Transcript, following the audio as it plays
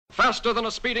Faster than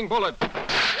a speeding bullet.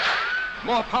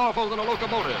 More powerful than a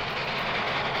locomotive.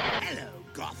 Hello,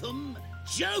 Gotham.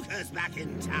 Joker's back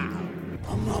in town.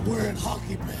 I'm not wearing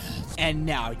hockey pads. And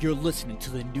now you're listening to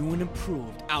the new and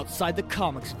improved Outside the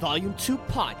Comics Volume 2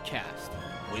 podcast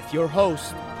with your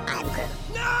host, Anchor.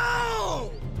 No!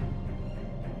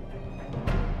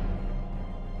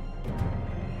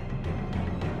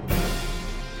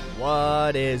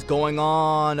 What is going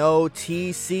on,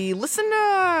 OTC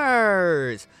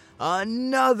listeners?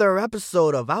 Another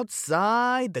episode of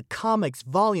Outside the Comics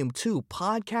Volume 2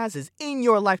 podcast is in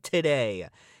your life today.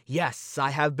 Yes,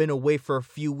 I have been away for a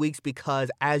few weeks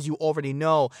because, as you already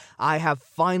know, I have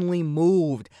finally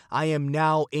moved. I am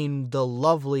now in the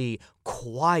lovely,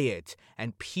 quiet,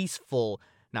 and peaceful,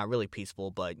 not really peaceful,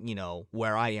 but,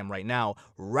 where I am right now,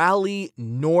 Raleigh,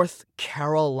 North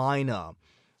Carolina.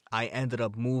 I ended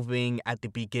up moving at the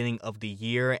beginning of the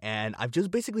year, and I've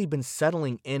just basically been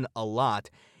settling in a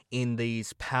lot in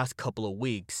these past couple of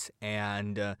weeks,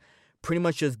 and pretty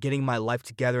much just getting my life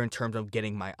together in terms of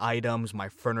getting my items, my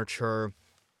furniture,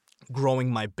 growing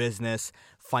my business,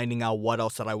 finding out what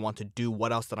else that I want to do,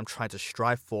 what else that I'm trying to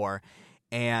strive for,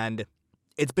 and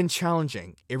it's been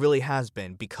challenging. It really has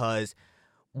been, because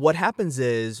what happens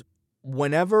is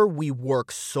whenever we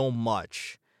work so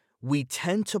much, we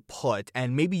tend to put,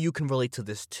 and maybe you can relate to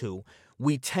this too,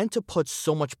 we tend to put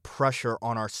so much pressure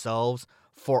on ourselves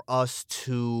for us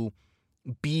to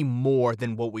be more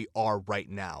than what we are right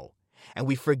now. And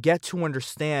we forget to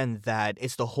understand that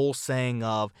it's the whole saying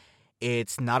of,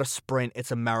 it's not a sprint,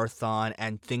 it's a marathon,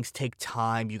 and things take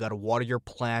time. You got to water your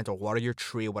plant or water your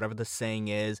tree, whatever the saying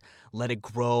is. Let it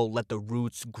grow, let the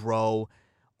roots grow.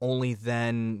 Only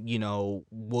then,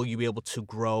 will you be able to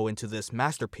grow into this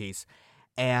masterpiece.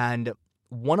 And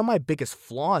one of my biggest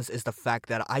flaws is the fact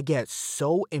that I get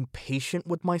so impatient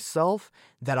with myself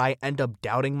that I end up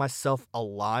doubting myself a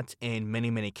lot in many,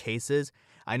 many cases.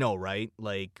 I know, right?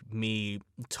 Like me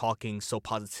talking so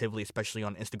positively, especially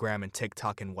on Instagram and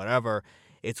TikTok and whatever,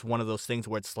 it's one of those things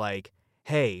where it's like,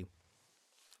 hey,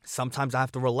 sometimes I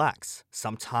have to relax.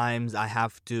 Sometimes I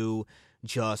have to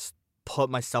just put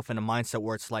myself in a mindset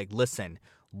where it's like, listen,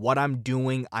 what I'm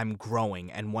doing, I'm growing.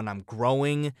 And when I'm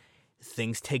growing,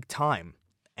 things take time.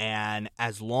 And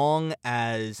as long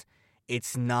as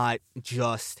it's not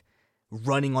just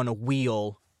running on a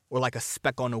wheel or like a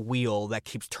speck on a wheel that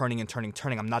keeps turning and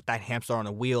turning, I'm not that hamster on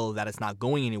a wheel that is not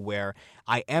going anywhere.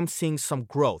 I am seeing some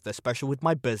growth, especially with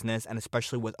my business and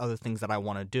especially with other things that I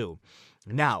want to do.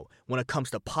 Now, when it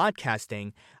comes to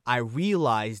podcasting, I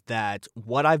realized that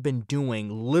what I've been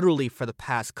doing literally for the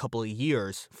past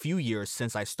few years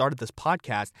since I started this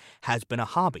podcast has been a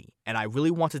hobby. And I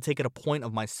really want to take it a point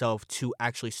of myself to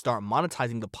actually start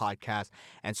monetizing the podcast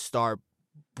and start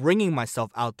bringing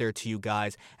myself out there to you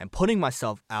guys and putting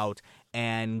myself out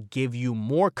and give you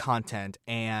more content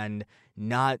and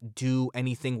not do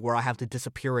anything where I have to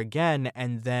disappear again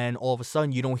and then all of a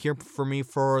sudden you don't hear from me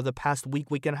for the past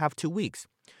week and a half, 2 weeks.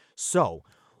 So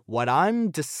what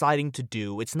I'm deciding to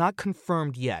do, it's not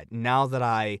confirmed yet. Now that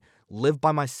I live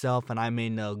by myself and I'm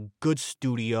in a good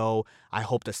studio, I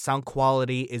hope the sound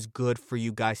quality is good for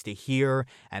you guys to hear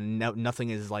and nothing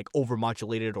is like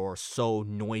overmodulated or so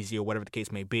noisy or whatever the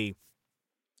case may be.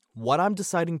 What I'm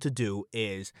deciding to do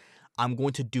is I'm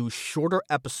going to do shorter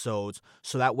episodes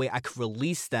so that way I can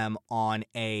release them on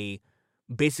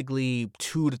basically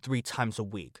 2 to 3 times a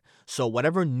week. So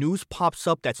whatever news pops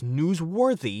up that's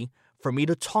newsworthy for me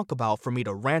to talk about, for me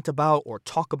to rant about or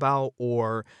talk about,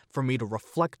 or for me to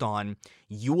reflect on,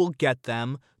 you will get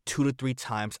them 2 to 3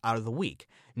 times out of the week.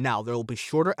 Now, there will be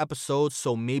shorter episodes,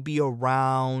 so maybe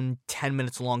around 10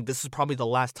 minutes long. This is probably the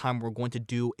last time we're going to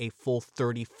do a full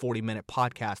 30, 40-minute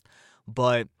podcast,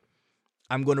 but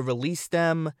I'm going to release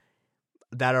them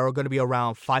that are going to be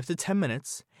around 5 to 10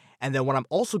 minutes. And then what I'm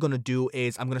also going to do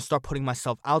is I'm going to start putting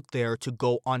myself out there to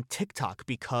go on TikTok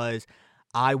because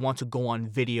I want to go on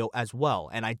video as well.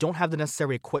 And I don't have the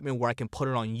necessary equipment where I can put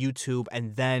it on YouTube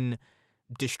and then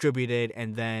distribute it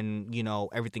and then,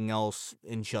 everything else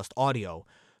in just audio.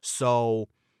 So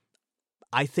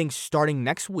I think starting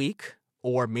next week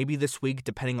or maybe this week,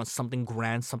 depending on something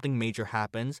grand, something major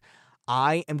happens,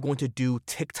 I am going to do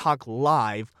TikTok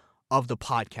live of the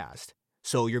podcast.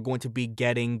 So you're going to be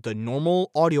getting the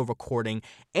normal audio recording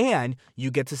and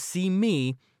you get to see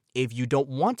me. If you don't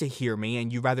want to hear me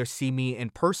and you rather see me in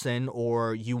person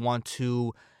or you want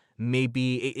to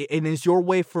maybe, it is your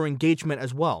way for engagement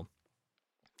as well.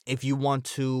 If you want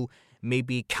to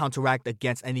maybe counteract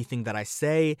against anything that I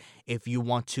say, if you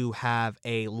want to have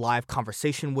a live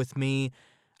conversation with me,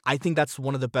 I think that's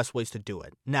one of the best ways to do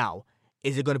it. Now,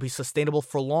 is it going to be sustainable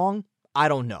for long? I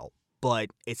don't know. but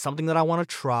it's something that I want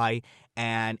to try,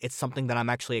 and it's something that I'm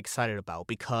actually excited about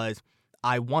because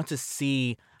I want to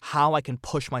see how I can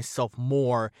push myself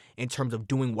more in terms of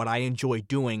doing what I enjoy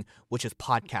doing, which is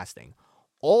podcasting.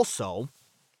 Also,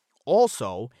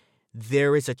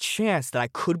 there is a chance that I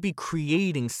could be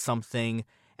creating something,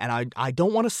 and I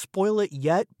don't want to spoil it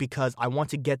yet because I want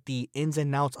to get the ins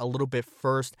and outs a little bit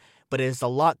first, but it has a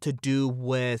lot to do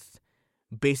with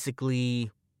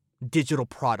basically digital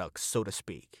products, so to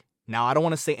speak. Now, I don't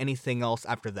want to say anything else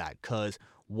after that because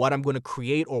what I'm going to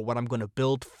create or what I'm going to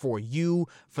build for you,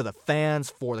 for the fans,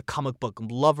 for the comic book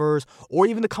lovers, or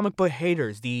even the comic book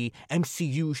haters, the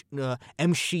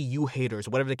MCU haters,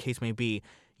 whatever the case may be.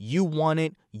 You want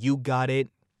it, you got it,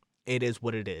 it is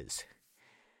what it is.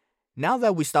 Now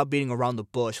that we stop beating around the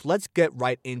bush, let's get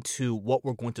right into what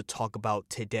we're going to talk about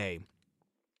today.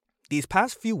 These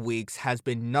past few weeks has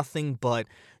been nothing but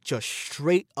just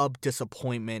straight up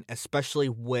disappointment, especially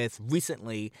with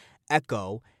recently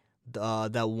Echo,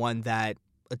 the one that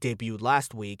debuted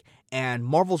last week, and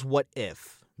Marvel's What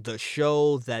If, the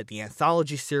show that the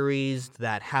anthology series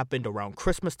that happened around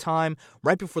Christmas time,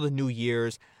 right before the New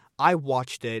Year's. I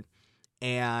watched it,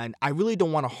 and I really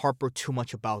don't want to harper too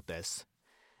much about this.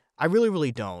 I really,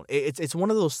 really don't. It's one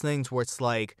of those things where it's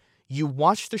like, you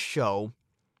watch the show,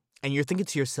 and you're thinking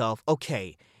to yourself,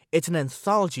 okay, it's an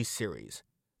anthology series.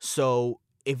 So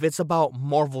if it's about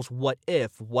Marvel's what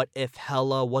if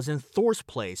Hela was in Thor's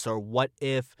place? Or what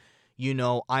if,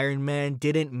 Iron Man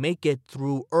didn't make it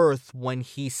through Earth when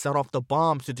he set off the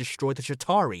bombs to destroy the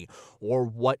Chitauri? Or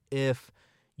what if,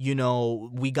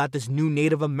 we got this new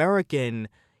Native American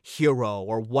hero?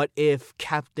 Or what if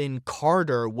Captain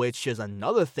Carter, which is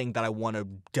another thing that I want to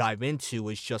dive into,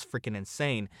 is just freaking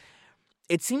insane.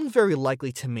 It seems very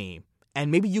likely to me,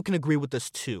 and maybe you can agree with this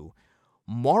too,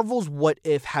 Marvel's What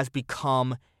If has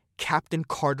become Captain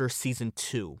Carter Season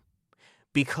 2.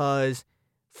 Because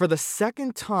for the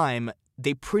second time,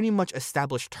 they pretty much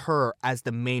established her as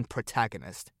the main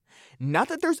protagonist. Not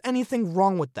that there's anything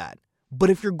wrong with that, but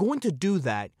if you're going to do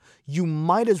that, you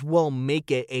might as well make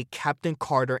it a Captain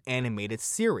Carter animated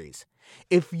series.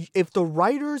 If the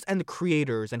writers and the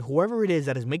creators and whoever it is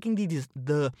that is making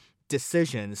the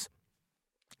decisions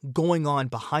going on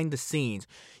behind the scenes,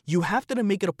 you have to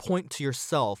make it a point to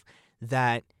yourself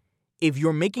that if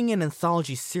you're making an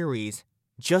anthology series,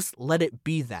 just let it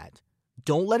be that.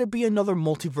 Don't let it be another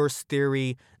multiverse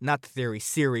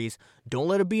series. Don't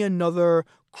let it be another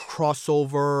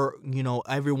crossover,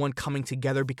 everyone coming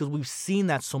together, because we've seen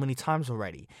that so many times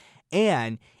already.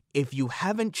 And if you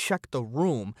haven't checked the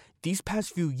room these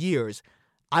past few years,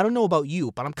 I don't know about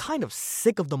you, but I'm kind of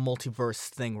sick of the multiverse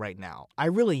thing right now. I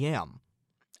really am.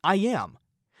 I am.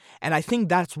 And I think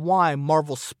that's why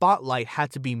Marvel's Spotlight had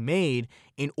to be made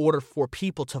in order for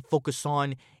people to focus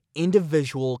on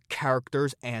individual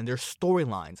characters and their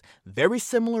storylines. Very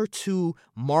similar to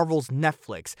Marvel's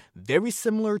Netflix. Very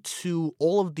similar to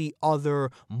all of the other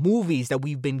movies that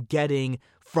we've been getting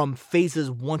from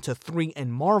phases 1 to 3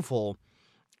 in Marvel.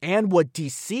 And what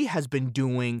DC has been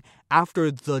doing after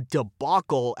the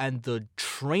debacle and the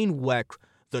train wreck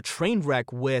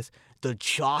with the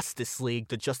Justice League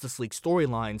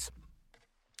storylines.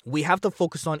 We have to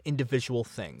focus on individual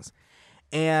things.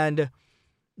 And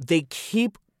they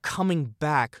keep coming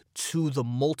back to the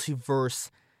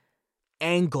multiverse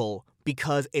angle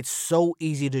because it's so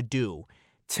easy to do.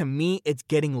 To me, it's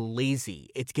getting lazy.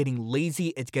 It's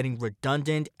getting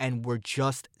redundant, and we're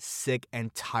just sick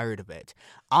and tired of it.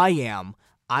 I am.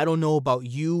 I don't know about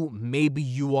you. Maybe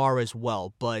you are as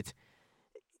well, but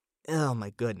oh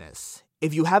my goodness.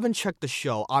 If you haven't checked the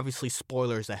show, obviously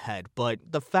spoilers ahead, but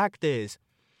the fact is,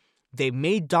 they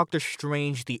made Doctor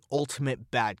Strange the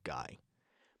ultimate bad guy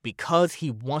because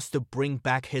he wants to bring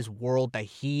back his world that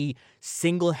he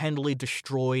single-handedly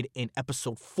destroyed in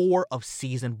episode 4 of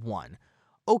season 1.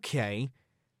 Okay,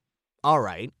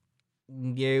 alright,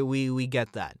 yeah, we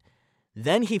get that.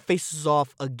 Then he faces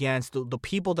off against the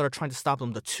people that are trying to stop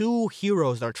him, the two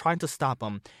heroes that are trying to stop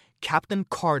him, Captain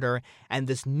Carter and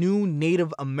this new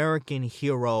Native American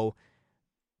hero,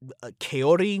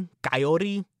 Kakori,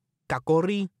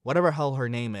 whatever the hell her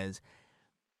name is.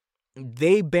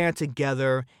 They band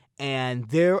together, and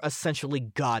they're essentially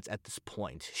gods at this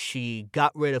point. She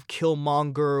got rid of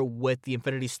Killmonger with the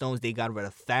Infinity Stones. They got rid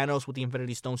of Thanos with the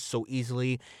Infinity Stones so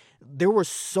easily. There were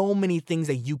so many things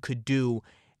that you could do,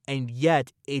 and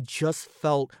yet it just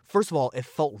felt, first of all, it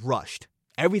felt rushed.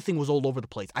 Everything was all over the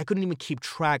place. I couldn't even keep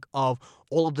track of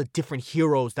all of the different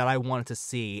heroes that I wanted to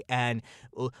see. And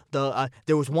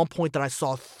there was one point that I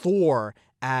saw Thor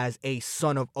as a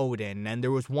son of Odin. And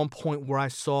there was one point where I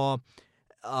saw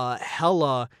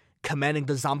Hela commanding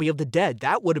the zombie of the dead.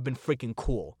 That would have been freaking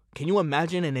cool. Can you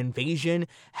imagine an invasion?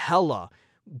 Hela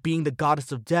being the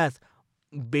goddess of death,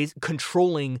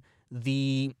 controlling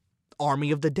the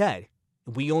army of the dead.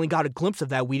 We only got a glimpse of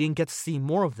that. We didn't get to see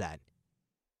more of that.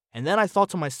 And then I thought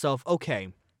to myself, okay,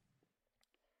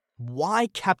 why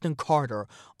Captain Carter,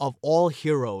 of all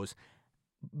heroes,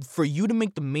 for you to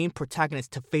make the main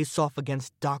protagonist to face off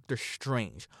against Doctor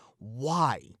Strange?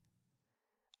 Why?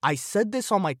 I said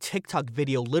this on my TikTok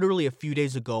video literally a few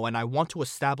days ago, and I want to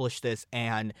establish this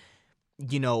and,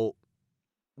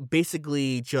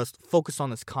 basically just focus on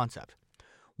this concept.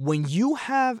 When you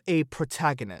have a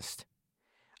protagonist,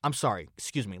 let me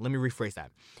rephrase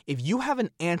that. If you have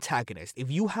an antagonist, if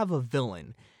you have a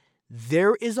villain,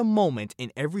 there is a moment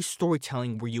in every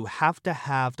storytelling where you have to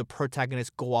have the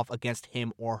protagonist go off against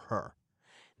him or her.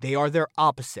 They are their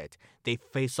opposite. They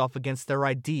face off against their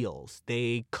ideals.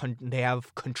 They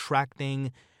have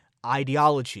contracting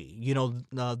ideology,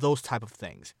 those type of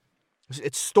things.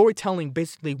 It's storytelling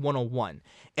basically 101.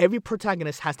 Every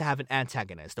protagonist has to have an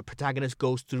antagonist. The protagonist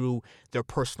goes through their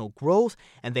personal growth,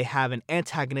 and they have an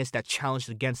antagonist that challenges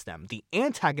against them. The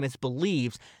antagonist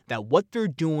believes that what they're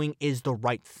doing is the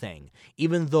right thing,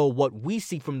 even though what we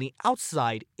see from the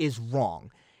outside is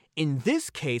wrong. In this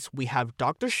case, we have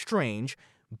Doctor Strange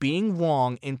being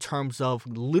wrong in terms of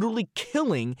literally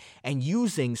killing and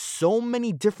using so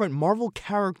many different Marvel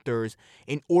characters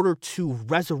in order to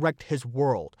resurrect his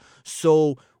world.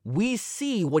 So we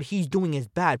see what he's doing is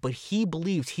bad, but he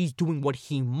believes he's doing what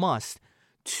he must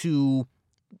to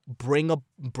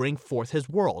bring forth his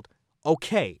world.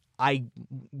 Okay,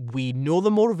 we know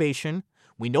the motivation.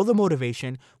 We know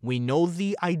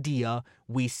the idea.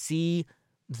 We see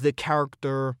the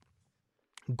character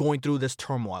going through this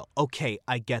turmoil. Okay,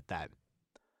 I get that.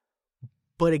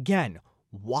 But again,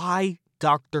 why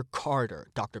Dr. Carter?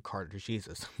 Dr. Carter,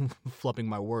 Jesus, flipping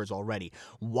my words already.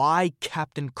 Why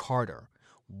Captain Carter?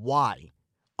 Why?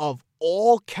 Of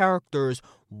all characters,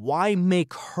 why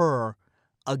make her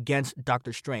against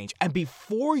Doctor Strange? And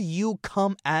before you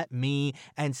come at me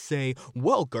and say,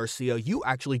 well, Garcia, you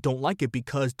actually don't like it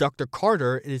because Dr.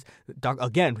 Carter is...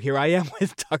 Again, here I am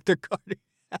with Dr. Carter.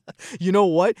 You know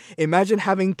what? Imagine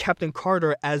having Captain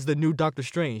Carter as the new Doctor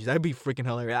Strange. That'd be freaking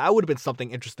hilarious. That would have been something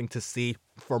interesting to see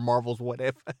for Marvel's What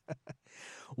If.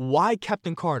 Why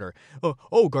Captain Carter?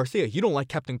 Oh, Garcia, you don't like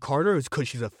Captain Carter? It's because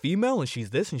she's a female and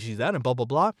she's this and she's that and blah, blah,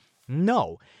 blah.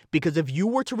 No, because if you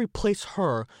were to replace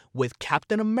her with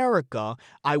Captain America,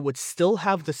 I would still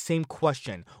have the same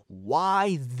question.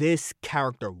 Why this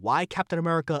character? Why Captain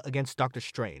America against Doctor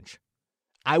Strange?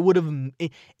 It would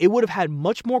have had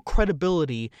much more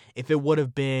credibility if it would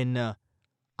have been,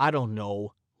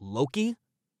 Loki,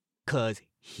 because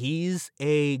he's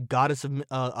a god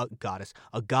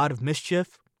of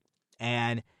mischief,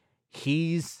 and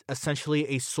he's essentially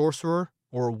a sorcerer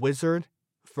or a wizard.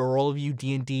 For all of you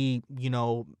D&D,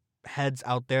 heads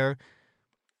out there,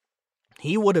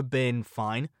 he would have been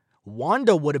fine.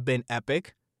 Wanda would have been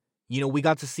epic. We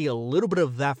got to see a little bit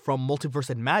of that from Multiverse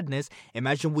and Madness.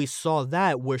 Imagine we saw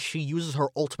that where she uses her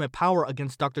ultimate power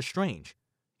against Doctor Strange.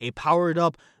 A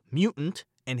powered-up mutant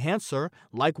enhancer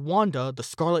like Wanda, the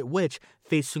Scarlet Witch,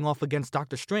 facing off against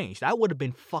Doctor Strange. That would have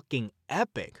been fucking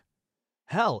epic.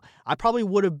 Hell, I probably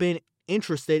would have been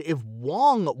interested if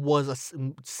Wong was a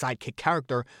sidekick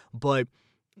character, but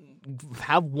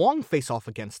have Wong face off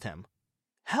against him.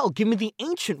 Hell, give me the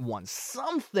Ancient One,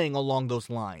 something along those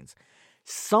lines.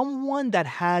 Someone that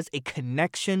has a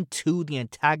connection to the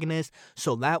antagonist,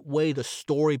 so that way the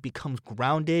story becomes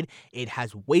grounded, it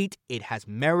has weight, it has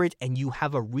merit, and you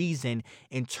have a reason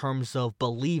in terms of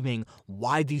believing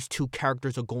why these two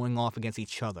characters are going off against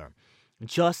each other.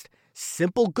 Just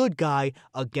simple good guy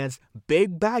against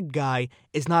big bad guy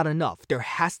is not enough. There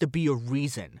has to be a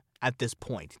reason at this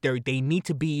point. They need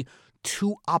to be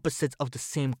two opposites of the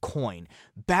same coin.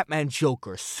 Batman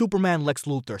Joker, Superman Lex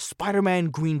Luthor, Spider-Man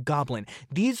Green Goblin.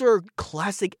 These are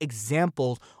classic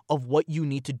examples of what you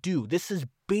need to do. This is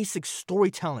basic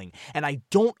storytelling, and I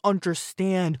don't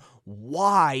understand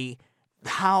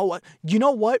how. You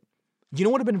know what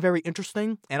would have been very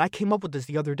interesting? And I came up with this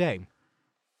the other day.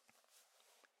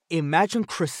 Imagine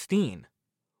Christine.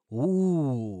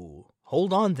 Ooh,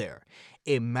 hold on there.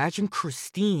 Imagine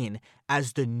Christine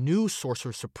as the new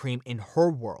Sorcerer Supreme in her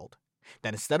world.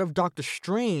 That instead of Doctor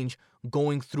Strange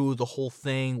going through the whole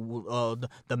thing,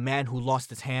 the man who lost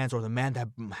his hands or the man that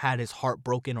had his heart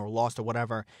broken or lost or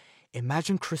whatever,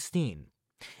 imagine Christine.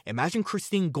 Imagine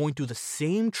Christine going through the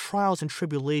same trials and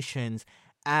tribulations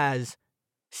as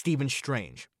Stephen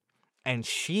Strange. And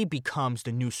she becomes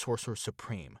the new Sorcerer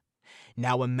Supreme.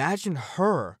 Now imagine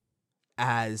her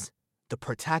as the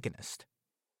protagonist.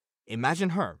 Imagine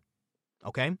her,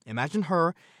 okay? Imagine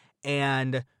her,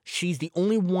 and she's the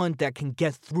only one that can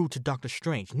get through to Doctor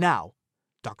Strange. Now,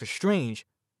 Doctor Strange,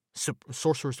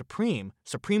 Sorcerer Supreme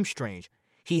Strange,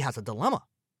 he has a dilemma.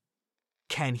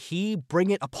 Can he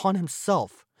bring it upon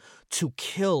himself to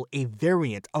kill a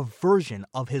version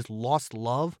of his lost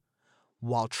love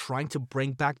while trying to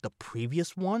bring back the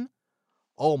previous one?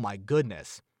 Oh my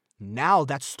goodness. Now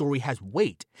that story has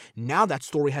weight. Now that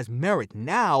story has merit.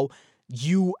 Now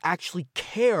you actually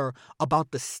care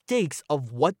about the stakes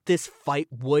of what this fight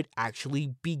would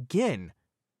actually begin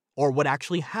or would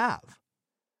actually have.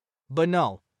 But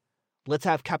no, let's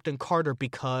have Captain Carter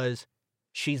because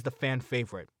she's the fan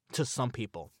favorite to some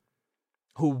people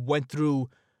who went through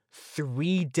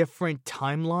 3 different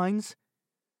timelines.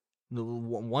 The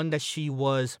one that she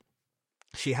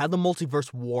had the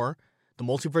multiverse war, the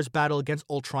multiverse battle against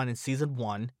Ultron in season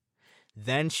 1.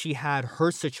 Then she had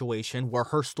her situation where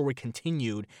her story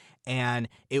continued, and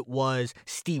it was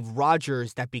Steve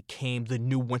Rogers that became the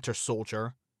new Winter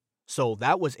Soldier. So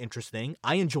that was interesting.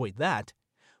 I enjoyed that.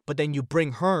 But then you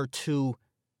bring her to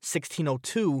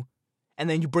 1602, and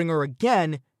then you bring her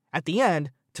again at the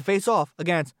end to face off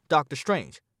against Doctor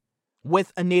Strange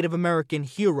with a Native American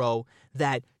hero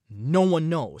that no one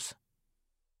knows.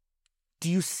 Do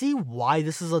you see why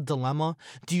this is a dilemma?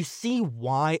 Do you see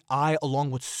why I, along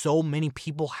with so many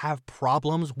people, have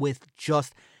problems with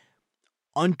just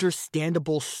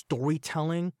understandable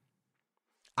storytelling?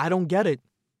 I don't get it.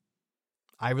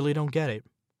 I really don't get it.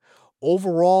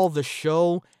 Overall, the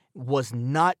show was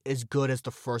not as good as the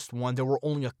first one. There were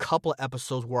only a couple of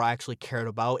episodes where I actually cared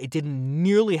about. It didn't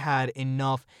nearly had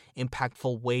enough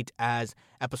impactful weight as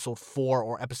episode 4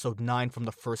 or episode 9 from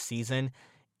the first season.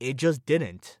 It just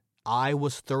didn't. I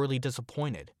was thoroughly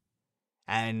disappointed.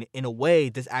 And in a way,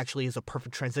 this actually is a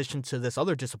perfect transition to this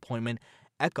other disappointment,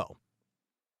 Echo.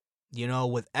 You know,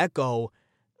 with Echo,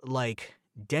 like,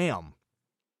 damn,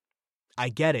 I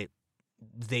get it.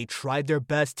 They tried their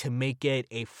best to make it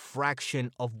a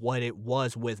fraction of what it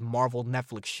was with Marvel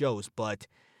Netflix shows, but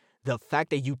the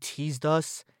fact that you teased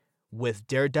us with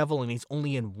Daredevil and he's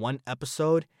only in 1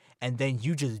 episode, and then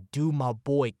you just do my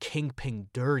boy Kingpin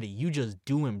dirty. You just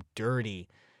do him dirty.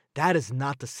 That is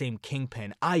not the same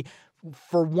Kingpin.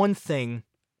 For one thing,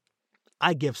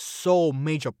 I give so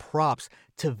major props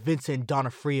to Vincent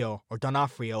D'Onofrio,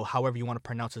 however you want to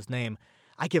pronounce his name.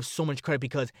 I give so much credit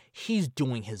because he's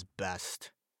doing his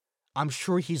best. I'm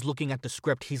sure he's looking at the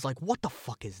script. He's like, what the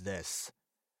fuck is this?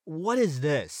 What is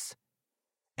this?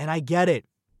 And I get it.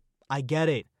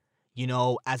 You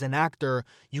know, as an actor,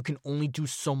 you can only do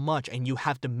so much and you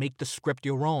have to make the script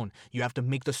your own. You have to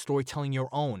make the storytelling your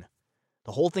own.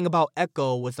 The whole thing about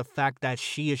Echo was the fact that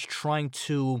she is trying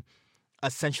to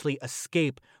essentially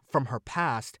escape from her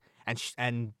past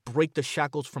and break the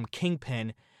shackles from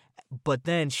Kingpin. But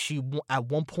then at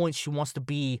one point, she wants to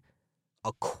be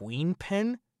a queen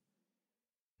pin.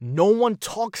 No one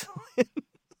talks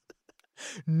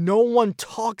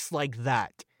like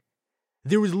that.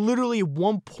 There was literally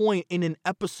one point in an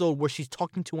episode where she's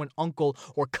talking to an uncle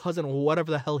or cousin or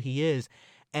whatever the hell he is,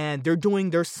 and they're doing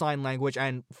their sign language.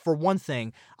 And for one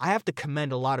thing, I have to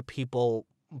commend a lot of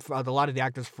the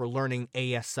actors for learning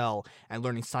ASL and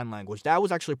learning sign language. That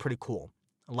was actually pretty cool.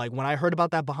 Like, when I heard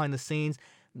about that behind the scenes,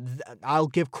 I'll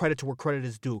give credit to where credit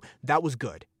is due. That was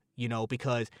good, you know,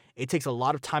 because it takes a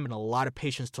lot of time and a lot of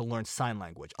patience to learn sign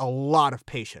language. A lot of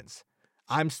patience.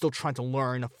 I'm still trying to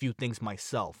learn a few things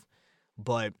myself,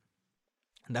 but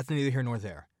that's neither here nor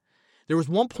there. There was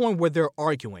one point where they're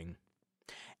arguing,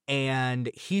 and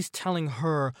he's telling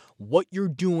her, what you're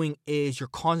doing is you're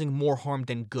causing more harm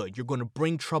than good. You're going to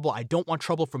bring trouble. I don't want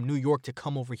trouble from New York to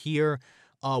come over here.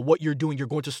 What you're doing, you're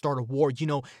going to start a war. You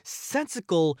know,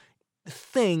 sensical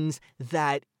things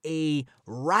that a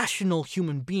rational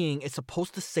human being is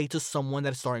supposed to say to someone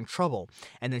that is starting trouble.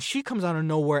 And then she comes out of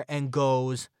nowhere and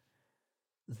goes,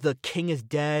 the king is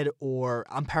dead, or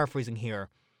I'm paraphrasing here.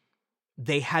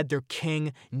 They had their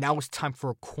king. Now it's time for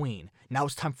a queen. Now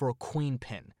it's time for a queen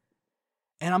pin.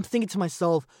 And I'm thinking to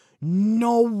myself,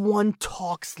 no one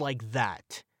talks like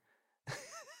that.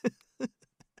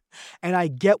 And I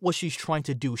get what she's trying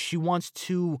to do. She wants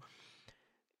to...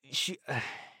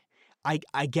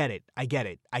 I get it. I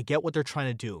get what they're trying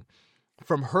to do.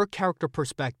 From her character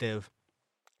perspective,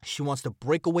 she wants to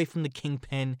break away from the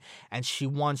Kingpin, and she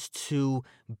wants to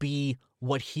be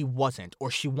what he wasn't, or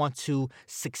she wants to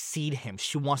succeed him.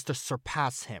 She wants to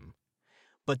surpass him.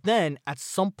 But then, at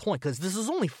some point, because this is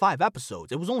only 5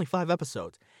 episodes, it was only 5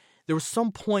 episodes, there was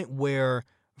some point where,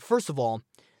 first of all,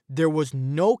 there was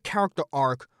no character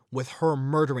arc with her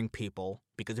murdering people.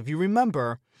 Because if you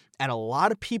remember, and a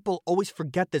lot of people always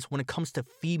forget this when it comes to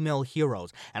female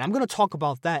heroes, and I'm going to talk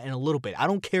about that in a little bit. I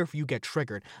don't care if you get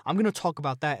triggered. I'm going to talk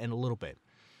about that in a little bit.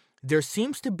 There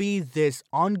seems to be this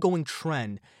ongoing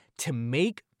trend to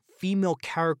make female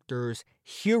characters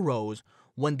heroes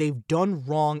when they've done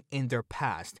wrong in their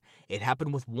past. It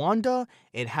happened with Wanda.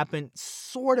 It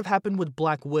sort of happened with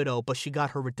Black Widow, but she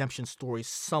got her redemption story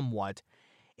somewhat.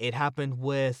 It happened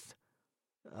with,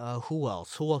 who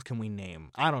else? Who else can we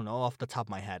name? I don't know off the top of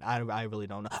my head. I really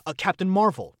don't know. Captain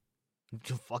Marvel.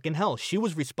 Fucking hell. She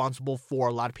was responsible for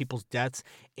a lot of people's deaths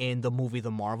in the movie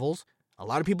The Marvels. A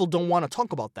lot of people don't want to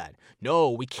talk about that. No,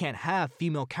 we can't have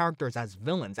female characters as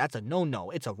villains. That's a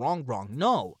no-no. It's a wrong.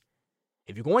 No.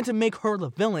 If you're going to make her the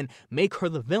villain, make her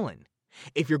the villain.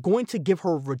 If you're going to give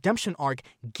her a redemption arc,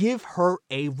 give her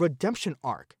a redemption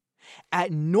arc.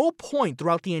 At no point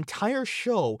throughout the entire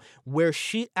show where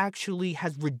she actually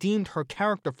has redeemed her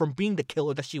character from being the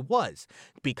killer that she was.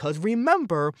 Because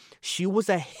remember, she was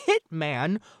a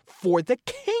hitman for the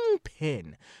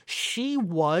Kingpin. She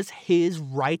was his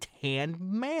right-hand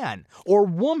man or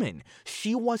woman.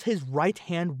 She was his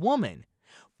right-hand woman.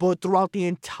 But throughout the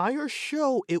entire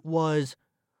show, it was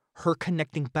her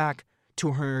connecting back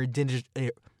to her, getting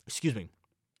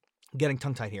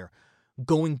tongue-tied here,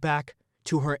 going back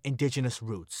to her indigenous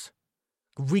roots,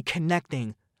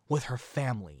 reconnecting with her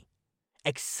family,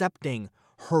 accepting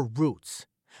her roots.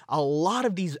 A lot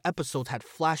of these episodes had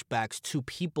flashbacks to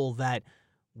people that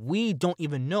we don't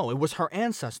even know. It was her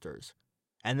ancestors.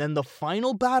 And then the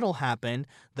final battle happened,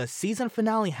 the season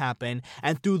finale happened,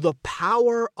 and through the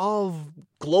power of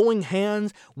glowing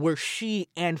hands, where she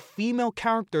and female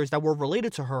characters that were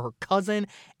related to her cousin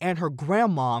and her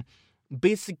grandma,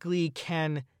 basically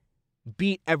can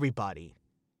beat everybody.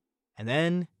 And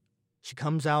then she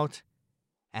comes out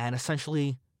and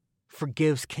essentially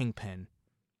forgives Kingpin.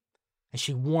 And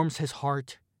she warms his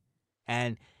heart,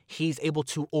 and he's able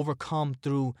to overcome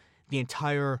through the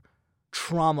entire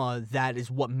trauma that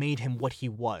is what made him what he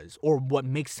was, or what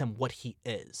makes him what he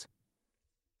is.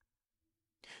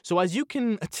 So as you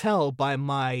can tell by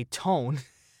my tone,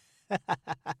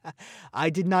 I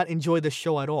did not enjoy the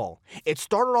show at all. It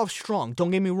started off strong,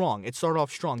 don't get me wrong, it started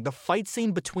off strong. The fight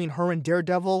scene between her and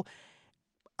Daredevil,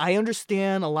 I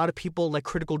understand a lot of people like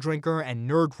Critical Drinker and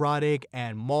Nerdrotic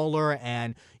and Mauler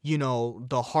and,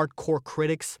 the hardcore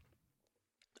critics.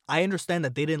 I understand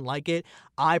that they didn't like it.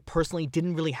 I personally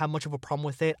didn't really have much of a problem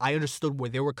with it. I understood where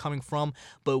they were coming from,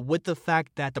 but with the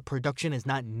fact that the production is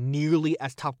not nearly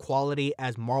as top quality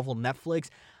as Marvel Netflix,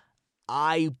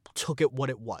 I took it what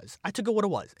it was.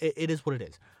 It is what it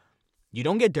is. You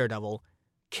don't get Daredevil.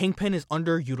 Kingpin is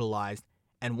underutilized.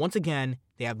 And once again,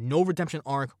 they have no redemption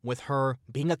arc with her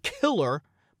being a killer,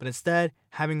 but instead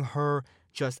having her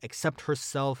just accept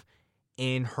herself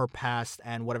in her past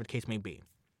and whatever the case may be.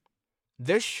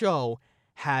 This show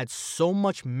had so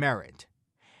much merit,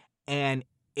 and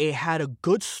it had a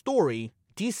good story,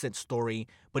 decent story,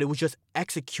 but it was just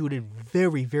executed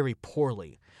very, very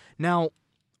poorly. Now,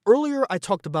 earlier I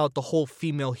talked about the whole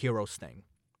female heroes thing,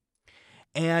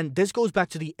 and this goes back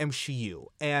to the MCU,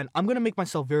 and I'm going to make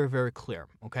myself very, very clear,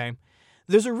 okay?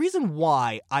 There's a reason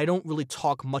why I don't really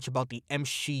talk much about the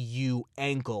MCU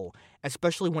angle,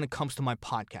 especially when it comes to my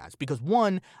podcast. Because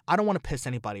one, I don't want to piss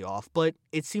anybody off, but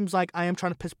it seems like I am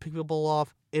trying to piss people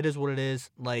off. It is what it is.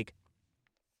 Like,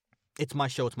 it's my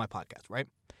show, it's my podcast, right?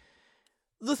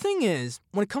 The thing is,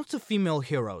 when it comes to female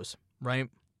heroes, right?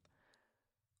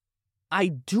 I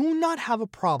do not have a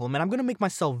problem, and I'm going to make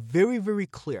myself very, very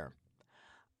clear.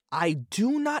 I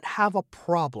do not have a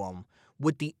problem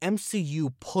with the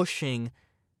MCU pushing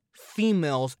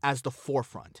females as the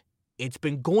forefront. It's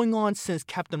been going on since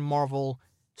Captain Marvel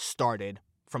started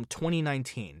from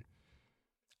 2019.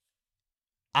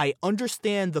 I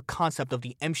understand the concept of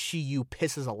the MCU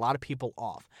pisses a lot of people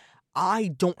off. I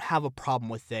don't have a problem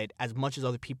with it as much as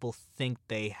other people think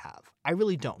they have. I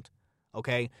really don't,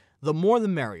 okay? The more the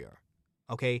merrier,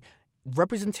 okay?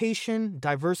 Representation,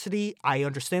 diversity, I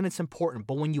understand it's important,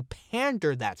 but when you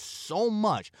pander that so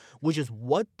much, which is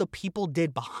what the people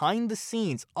did behind the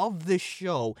scenes of this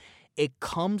show, it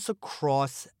comes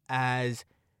across as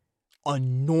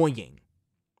annoying,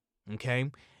 okay?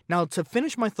 Now, to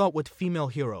finish my thought with female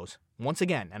heroes, once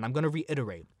again, and I'm going to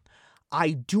reiterate,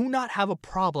 I do not have a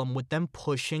problem with them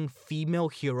pushing female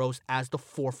heroes as the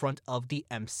forefront of the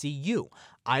MCU.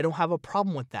 I don't have a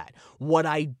problem with that. What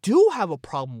I do have a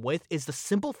problem with is the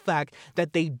simple fact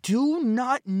that they do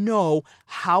not know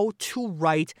how to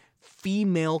write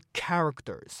female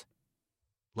characters.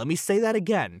 Let me say that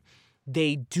again.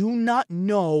 They do not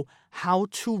know how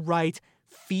to write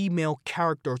female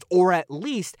characters, or at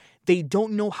least they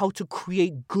don't know how to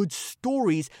create good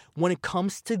stories when it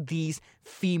comes to these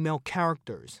female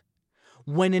characters.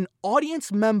 When an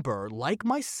audience member like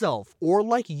myself or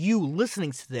like you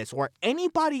listening to this or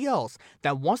anybody else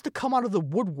that wants to come out of the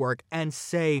woodwork and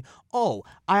say, oh,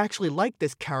 I actually like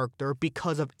this character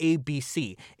because of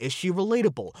ABC. Is she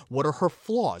relatable? What are her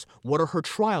flaws? What are her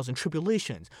trials and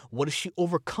tribulations? What is she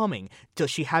overcoming? Does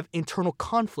she have internal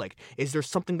conflict? Is there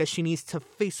something that she needs to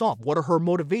face off? What are her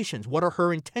motivations? What are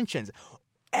her intentions?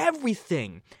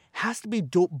 Everything has to be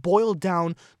boiled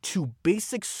down to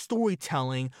basic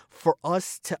storytelling for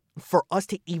us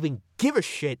to even give a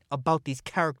shit about these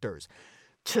characters.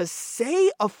 To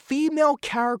say a female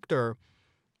character,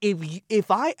 if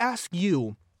I ask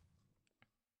you,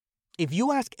 if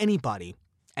you ask anybody,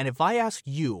 and if I ask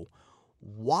you,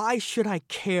 why should I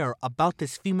care about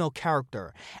this female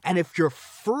character? And if your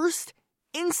first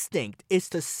instinct is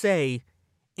to say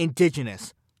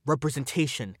indigenous,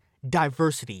 representation,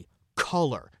 diversity,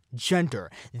 color, gender,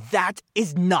 that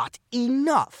is not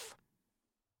enough.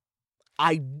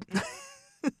 I'm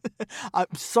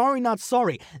sorry, not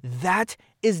sorry. That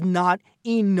is not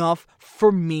enough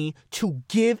for me to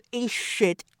give a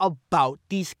shit about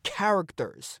these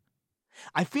characters.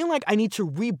 I feel like I need to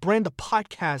rebrand a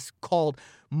podcast called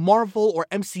Marvel or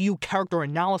MCU Character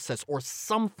Analysis or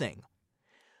something.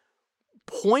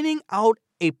 Pointing out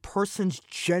a person's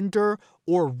gender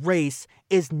or race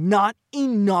is not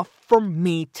enough for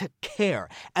me to care.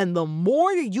 And the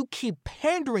more you keep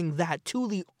pandering that to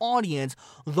the audience,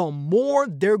 the more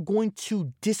they're going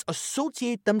to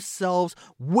disassociate themselves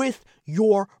with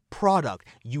your product.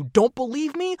 You don't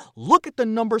believe me? Look at the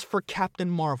numbers for Captain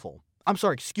Marvel. I'm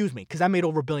sorry, excuse me, because I made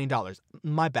over $1 billion.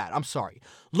 My bad, I'm sorry.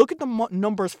 Look at the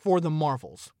numbers for the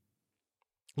Marvels.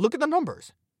 Look at the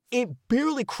numbers. It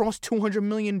barely crossed $200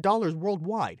 million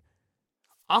worldwide.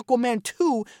 Aquaman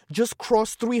 2 just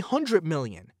crossed $300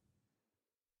 million.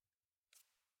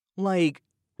 Like,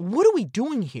 what are we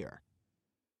doing here?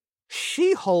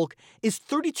 She-Hulk is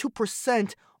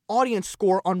 32% audience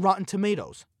score on Rotten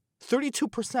Tomatoes.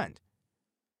 32%.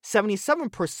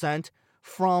 77%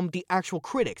 from the actual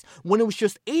critics. When it was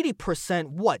just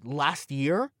 80%, last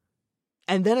year?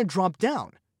 And then it dropped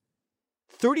down.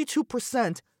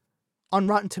 32% on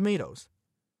Rotten Tomatoes.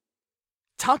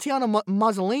 Tatiana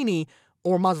Maslany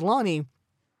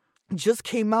just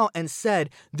came out and said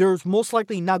there's most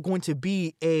likely not going to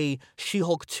be a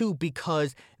She-Hulk 2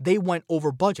 because they went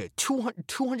over budget.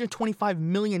 $225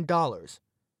 million.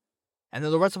 And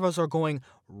then the rest of us are going,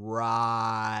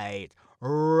 right.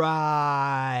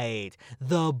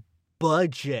 The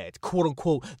budget, quote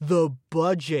unquote, the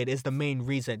budget is the main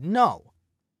reason. No,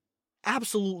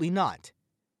 absolutely not.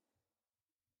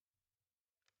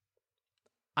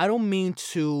 I don't mean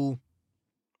to,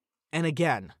 and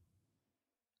again,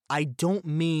 I don't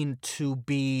mean to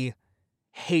be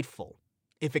hateful.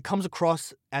 If it comes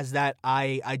across as that,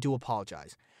 I do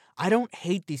apologize. I don't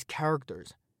hate these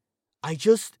characters. I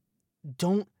just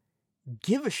don't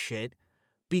give a shit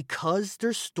because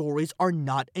their stories are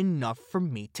not enough for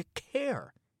me to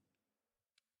care.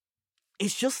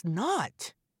 It's just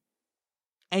not.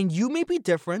 And you may be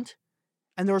different,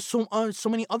 and there are so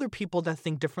many other people that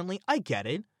think differently. I get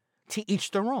it. To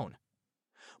each their own.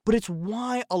 But it's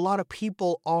why a lot of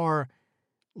people are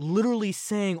literally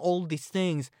saying all of these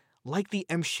things like the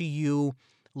MCU,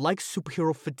 like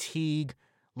superhero fatigue,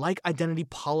 like identity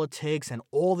politics, and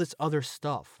all this other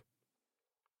stuff.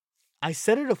 I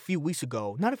said it last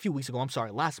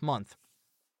month.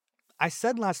 I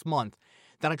said last month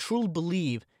that I truly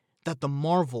believe that the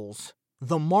Marvels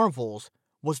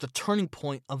was the turning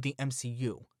point of the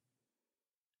MCU.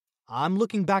 I'm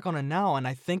looking back on it now, and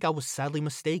I think I was sadly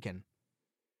mistaken.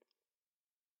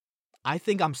 I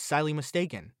think I'm sadly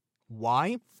mistaken.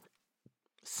 Why?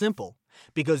 Simple.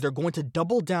 Because they're going to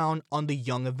double down on the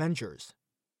Young Avengers.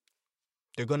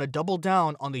 They're going to double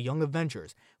down on the Young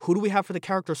Avengers. Who do we have for the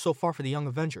characters so far for the Young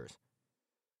Avengers?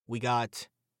 We got,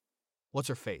 what's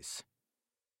her face?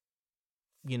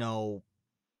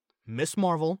 Miss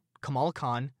Marvel, Kamala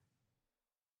Khan.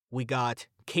 We got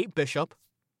Kate Bishop.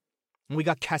 And we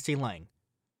got Cassie Lang.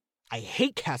 I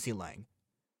hate Cassie Lang.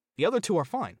 The other two are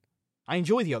fine. I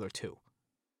enjoy the other two.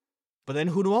 But then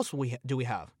who else do we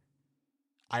have?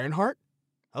 Ironheart?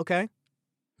 Okay.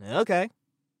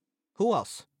 Who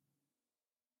else?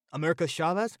 America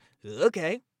Chavez?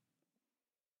 Okay.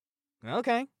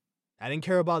 I didn't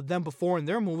care about them before in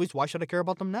their movies. Why should I care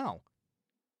about them now?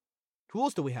 Who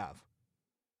else do we have?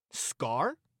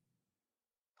 Scar?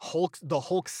 The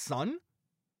Hulk's son?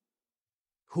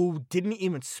 Who didn't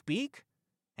even speak?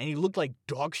 And he looked like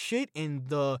dog shit in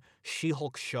the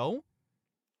She-Hulk show?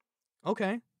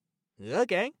 Okay.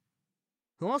 Okay.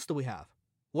 Who else do we have?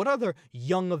 What other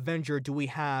young Avenger do we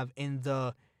have in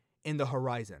the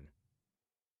horizon?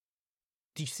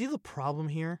 Do you see the problem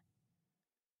here?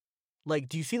 Like,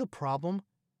 do you see the problem?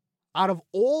 Out of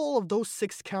all of those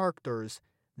 6 characters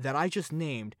that I just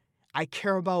named, I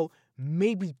care about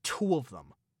maybe 2 of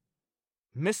them.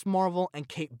 Miss Marvel and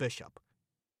Kate Bishop.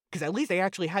 Because at least they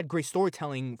actually had great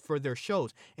storytelling for their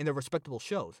shows, and their respectable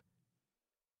shows.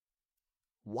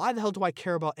 Why the hell do I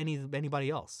care about anybody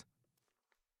else?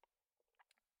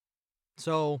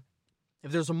 So,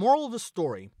 if there's a moral of the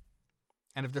story,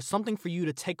 and if there's something for you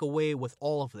to take away with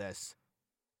all of this,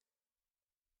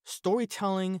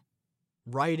 storytelling,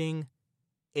 writing,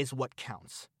 is what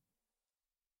counts.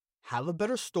 Have a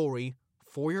better story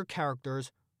for your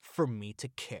characters for me to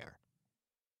care.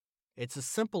 It's as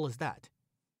simple as that.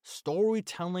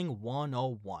 Storytelling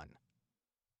 101.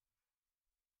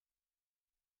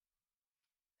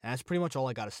 And that's pretty much all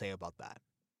I got to say about that.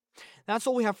 That's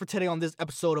all we have for today on this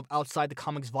episode of Outside the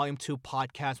Comics Volume 2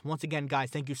 podcast. Once again,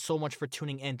 guys, thank you so much for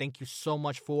tuning in. Thank you so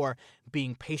much for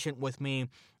being patient with me.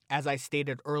 As I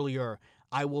stated earlier,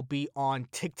 I will be on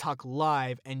TikTok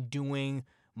Live and doing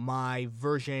my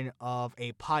version of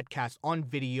a podcast on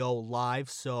video live.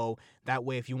 So that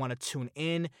way, if you want to tune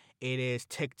in, it is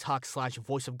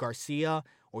TikTok/Voice of Garcia,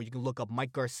 or you can look up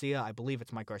Mike Garcia. I believe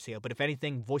it's Mike Garcia. But if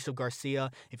anything, Voice of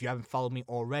Garcia, if you haven't followed me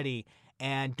already.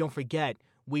 And don't forget,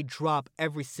 we drop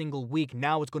every single week.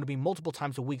 Now it's going to be multiple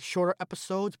times a week, shorter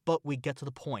episodes, but we get to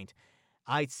the point.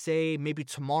 I'd say maybe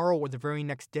tomorrow or the very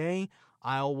next day,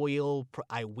 I'll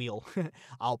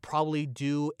probably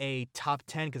do a top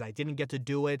 10 because I didn't get to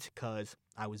do it because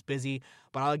I was busy.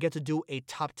 But I'll get to do a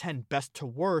top 10 best to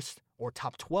worst or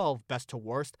top 12 best to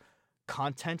worst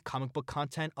comic book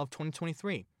content of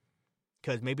 2023.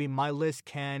 Because maybe my list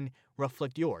can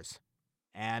reflect yours.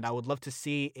 And I would love to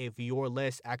see if your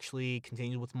list actually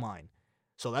continues with mine.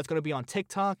 So that's going to be on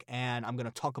TikTok, and I'm going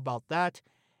to talk about that.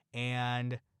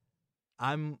 And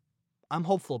I'm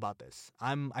hopeful about this.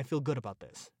 I feel good about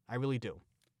this. I really do.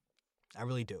 I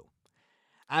really do.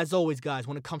 As always, guys,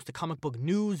 when it comes to comic book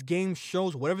news, games,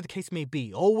 shows, whatever the case may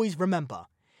be, always remember,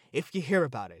 if you hear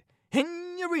about it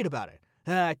and you read about it,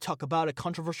 I talk about it,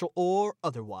 controversial or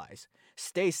otherwise.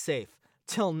 Stay safe.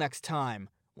 Till next time.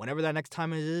 Whenever that next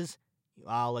time is,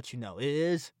 I'll let you know. It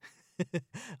is.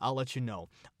 I'll let you know.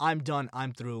 I'm done.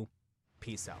 I'm through.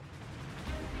 Peace out.